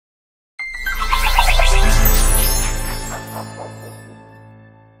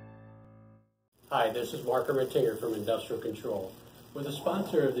Hi, this is Mark Ermatinger from Industrial Control. We're the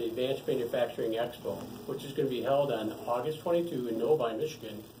sponsor of the Advanced Manufacturing Expo, which is going to be held on August 22 in Novi,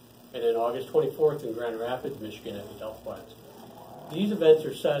 Michigan, and then August 24th in Grand Rapids, Michigan at the Deltaplex. These events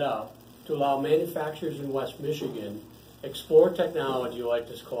are set up to allow manufacturers in West Michigan explore technology like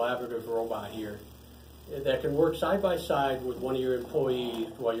this collaborative robot here that can work side by side with one of your employees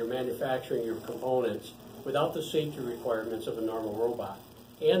while you're manufacturing your components without the safety requirements of a normal robot.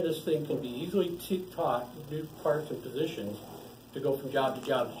 And this thing can be easily taught new parts and positions to go from job to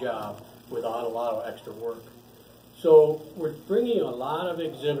job to job without a lot of extra work. So we're bringing a lot of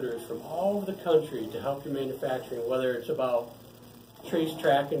exhibitors from all over the country to help your manufacturing, whether it's about trace,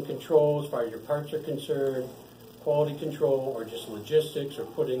 track, and control as far as your parts are concerned, quality control, or just logistics, or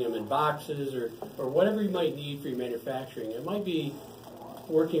putting them in boxes, or whatever you might need for your manufacturing. It might be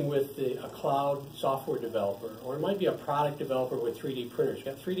working with a cloud software developer, or it might be a product developer with 3D printers. You've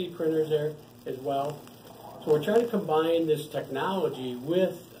got 3D printers there as well. So we're trying to combine this technology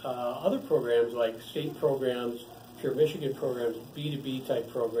with other programs like state programs, pure Michigan programs, B2B type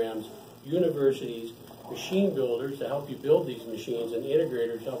programs, universities, machine builders to help you build these machines, and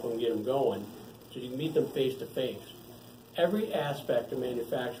integrators to help them get them going so you can meet them face to face. Every aspect of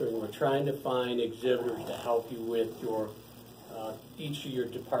manufacturing, we're trying to find exhibitors to help you with your each of your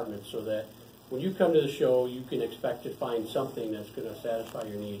departments, so that when you come to the show, you can expect to find something that's going to satisfy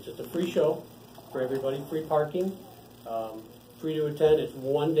your needs. It's a free show for everybody, free parking, free to attend. It's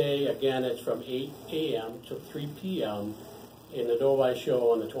one day. Again, it's from 8 a.m. to 3 p.m. in the Novi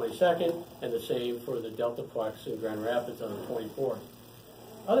show on the 22nd, and the same for the Deltaplex in Grand Rapids on the 24th.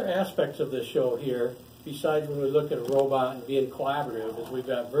 Other aspects of this show here, besides when we look at a robot and being collaborative, is we've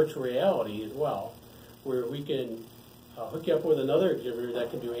got virtual reality as well, where we can hook you up with another exhibitor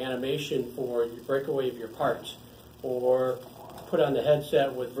that can do animation for your breakaway of your parts, or put on the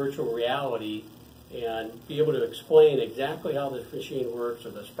headset with virtual reality and be able to explain exactly how this machine works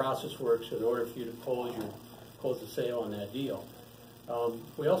or this process works in order for you to close the sale on that deal.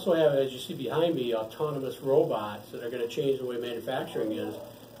 We also have, as you see behind me, autonomous robots that are going to change the way manufacturing is.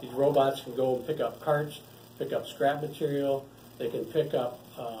 These robots can go and pick up carts, pick up scrap material, they can pick up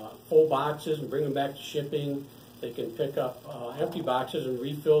full boxes and bring them back to shipping. They can pick up empty boxes and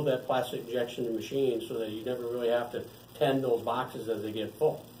refill that plastic injection machine so that you never really have to tend those boxes as they get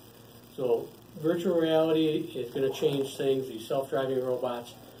full. So virtual reality is going to change things, these self-driving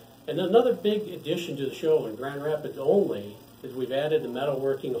robots. And another big addition to the show in Grand Rapids only is we've added the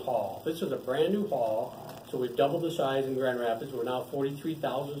metalworking hall. This is a brand new hall, so we've doubled the size in Grand Rapids. We're now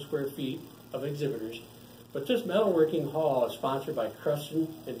 43,000 square feet of exhibitors. But this metalworking hall is sponsored by Creston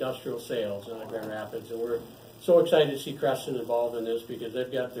Industrial Sales in Grand Rapids, and we're so excited to see Creston involved in this because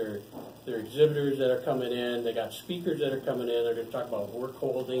they've got their exhibitors that are coming in, they got speakers that are coming in, they're going to talk about work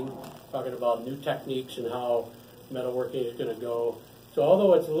holding, talking about new techniques and how metalworking is going to go. So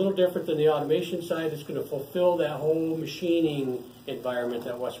although it's a little different than the automation side, it's going to fulfill that whole machining environment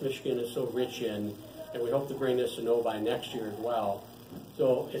that West Michigan is so rich in, and we hope to bring this to Novi next year as well.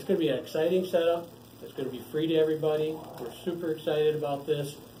 So it's going to be an exciting setup. It's going to be free to everybody. We're super excited about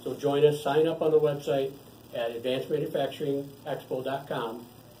this. So join us, sign up on the website at advancedmanufacturingexpo.com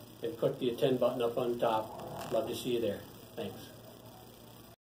and click the attend button up on top. Love to see you there. Thanks.